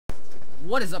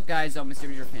What is up, guys?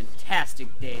 Mr. Your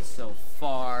fantastic day so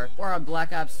far. We're on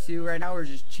Black Ops 2 right now. We're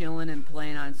just chilling and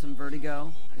playing on some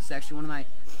Vertigo. It's actually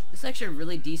it's actually a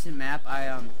really decent map.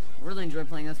 I really enjoy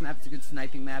playing this map. It's a good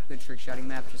sniping map, good trick shotting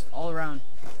map, just all around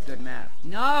good map.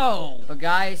 No! But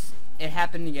guys, it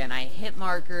happened again. I hit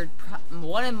markered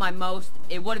one of my most,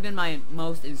 it would have been my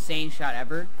most insane shot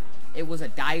ever. It was a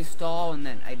dive stall, and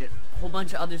then I did a whole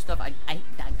bunch of other stuff. I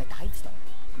the dive stall.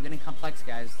 I'm getting complex,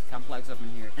 guys. Complex up in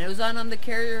here. And it was on the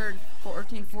Carrier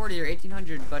 1440 or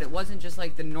 1800, but it wasn't just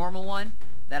like the normal one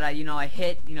that I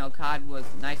hit. COD was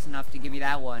nice enough to give me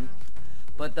that one.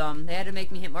 But they had to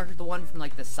make me hit marker the one from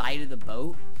like the side of the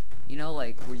boat.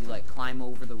 Like where you like climb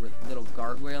over the little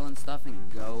guardrail and stuff and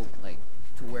go like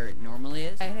to where it normally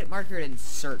is. I hit marker in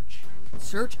search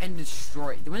and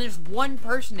destroy. When there's one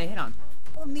person to hit on,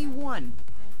 only one,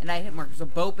 and I hit marker. So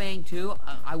boat bang too.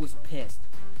 I was pissed.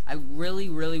 I really,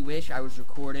 really wish I was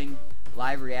recording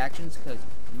live reactions, because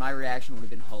my reaction would have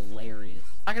been hilarious.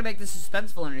 I'm not gonna make this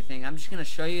suspenseful or anything. I'm just gonna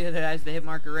show you that as the hit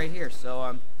marker right here.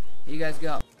 So here you guys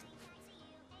go.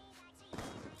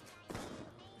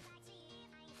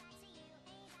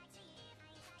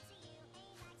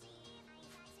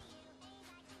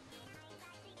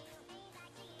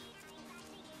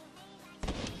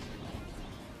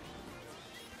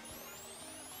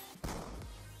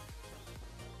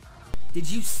 Did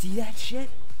you see that shit?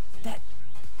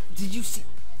 Did you see?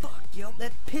 Fuck, yo,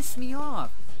 that pissed me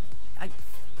off.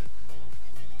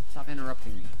 Stop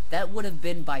interrupting me. That would have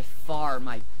been by far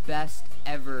my best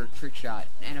ever trick shot.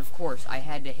 And of course, I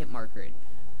had to hit marker it.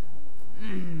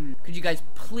 Could you guys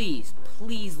please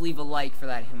leave a like for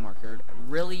that hit marker?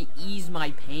 Really ease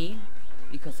my pain,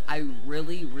 because I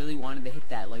really, really wanted to hit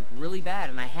that, like, really bad,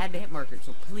 and I had to hit marker it,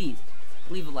 so please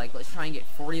leave a like. Let's try and get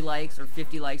 40 likes or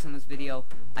 50 likes on this video.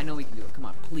 I know we can do it. Come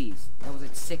on, please. That was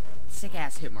a sick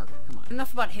ass hit marker. Come on.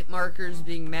 Enough about hit markers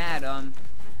being mad.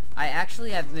 I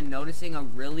actually have been noticing a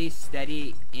really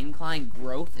steady incline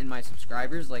growth in my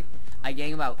subscribers. Like, I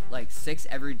gain about like 6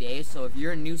 every day. So if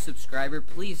you're a new subscriber,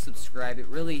 please subscribe. It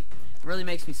really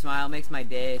makes me smile, makes my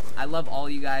day. I love all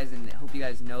you guys, and I hope you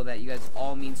guys know that. You guys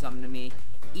all mean something to me.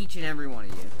 Each and every one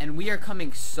of you. And we are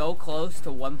coming so close to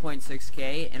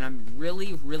 1.6K, and I'm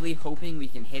really, really hoping we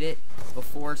can hit it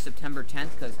before September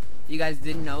 10th, because if you guys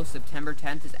didn't know, September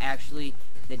 10th is actually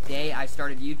the day I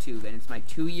started YouTube, and it's my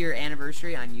 2-year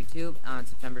anniversary on YouTube on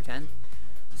September 10th.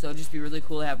 So it'd just be really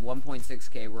cool to have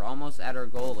 1.6K. We're almost at our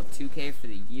goal of 2K for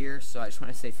the year, so I just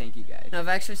want to say thank you guys. Now, I've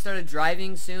actually started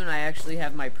driving soon. I actually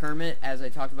have my permit, as I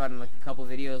talked about in like a couple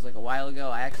videos like a while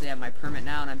ago. I actually have my permit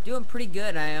now, and I'm doing pretty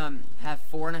good. I have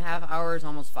 4.5 hours,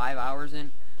 almost 5 hours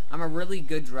in. I'm a really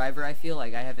good driver, I feel.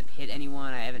 Like, I haven't hit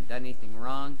anyone. I haven't done anything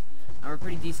wrong. I'm a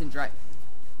pretty decent driver.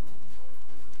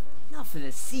 Enough of the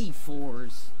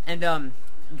C4s. And,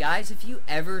 guys, if you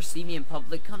ever see me in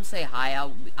public, come say hi.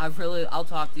 I'll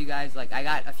talk to you guys. Like, I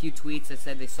got a few tweets that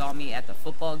said they saw me at the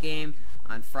football game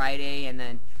on Friday, and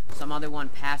then some other one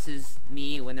passes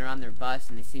me when they're on their bus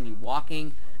and they see me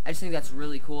walking. I just think that's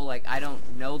really cool. Like, I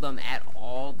don't know them at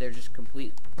all. They're just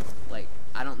complete, like,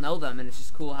 I don't know them, and it's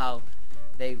just cool how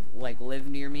they, like, live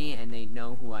near me and they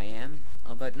know who I am.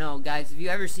 But no, guys, if you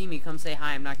ever see me, come say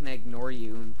hi. I'm not gonna ignore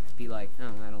you and be like,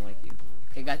 oh, I don't like you.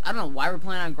 Okay, guys, I don't know why we're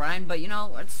playing on grind, but,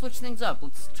 let's switch things up.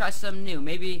 Let's try something new.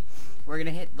 Maybe we're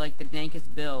gonna hit, like, the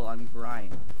dankest bill on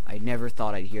grind. I never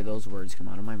thought I'd hear those words come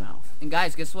out of my mouth. And,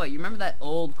 guys, guess what? You remember that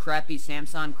old, crappy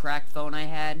Samsung cracked phone I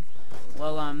had?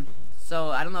 Well, so,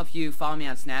 I don't know if you follow me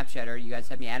on Snapchat or you guys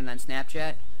have me added on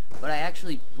Snapchat, but I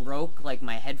actually broke, like,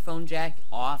 my headphone jack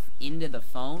off into the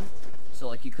phone, so,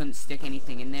 like, you couldn't stick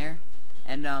anything in there.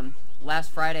 And,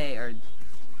 last Friday, or,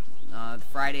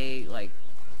 Friday, like,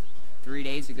 3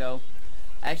 days ago,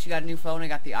 I actually got a new phone. I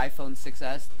got the iPhone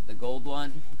 6s, the gold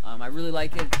one. I really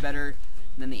like it. It's better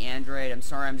than the Android. I'm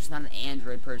sorry, I'm just not an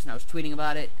Android person. I was tweeting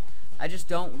about it. I just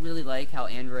don't really like how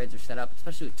Androids are set up,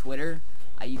 especially with Twitter.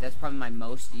 That's probably my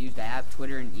most used app,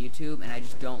 Twitter and YouTube, and I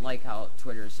just don't like how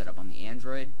Twitter is set up on the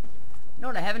Android. You know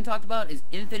what I haven't talked about is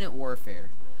Infinite Warfare.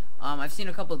 I've seen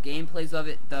a couple of gameplays of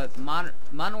it. The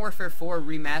Modern Warfare 4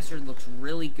 Remastered looks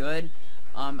really good.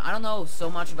 I don't know so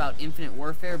much about Infinite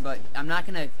Warfare, but I'm not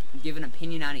going to give an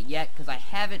opinion on it yet, because I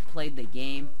haven't played the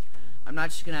game. I'm not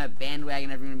just going to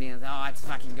bandwagon everyone being like, oh, it's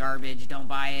fucking garbage, don't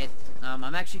buy it.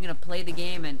 I'm actually going to play the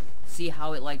game and see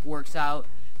how it, like, works out.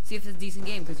 See if it's a decent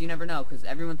game, because you never know, because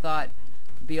everyone thought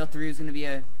BO3 was going to be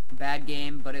a bad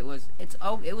game, but it was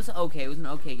okay. It was an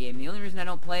okay game. The only reason I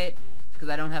don't play it is because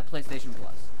I don't have PlayStation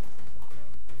Plus.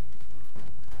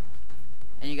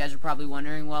 And you guys are probably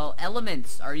wondering, well,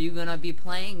 Elements, are you going to be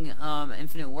playing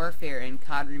Infinite Warfare and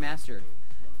COD Remastered?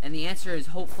 And the answer is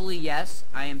hopefully yes.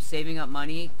 I am saving up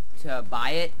money to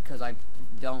buy it because I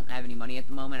don't have any money at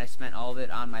the moment. I spent all of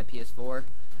it on my PS4.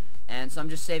 And so I'm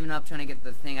just saving up, trying to get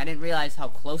the thing. I didn't realize how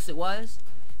close it was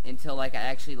until like I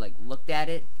actually like looked at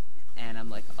it, and I'm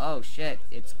like, oh shit,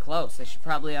 it's close. I should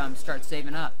probably start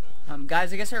saving up.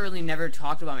 Guys, I guess I really never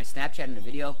talked about my Snapchat in a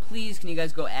video. Please, can you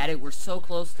guys go at it? We're so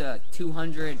close to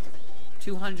 200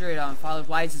 followers.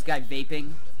 Why is this guy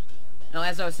vaping? No,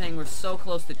 as I was saying, we're so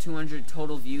close to 200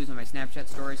 total views on my Snapchat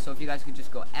story. So if you guys could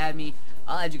just go add me,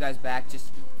 I'll add you guys back.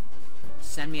 Just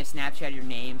send me a Snapchat of your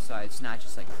name, so it's not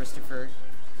just like Christopher.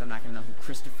 I'm not gonna know who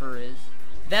Christopher is.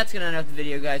 That's gonna end up the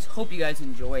video, guys. Hope you guys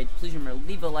enjoyed. Please remember,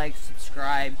 leave a like,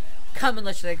 subscribe, comment,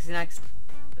 let's see you next.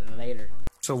 Later.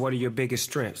 So what are your biggest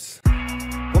strengths?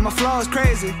 When my flow is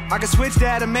crazy, I can switch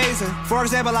that amazing. For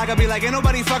example, I could be like, ain't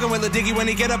nobody fucking with Lil Dicky when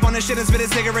he get up on this shit and spit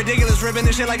his nigga ridiculous, ripping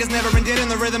this shit like it's never been did,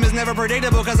 and the rhythm is never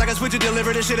predictable, cause I can switch and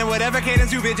deliver this shit in whatever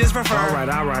cadence you bitches prefer.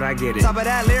 Alright, I get it. Top of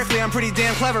that, lyrically, I'm pretty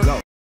damn clever. Go.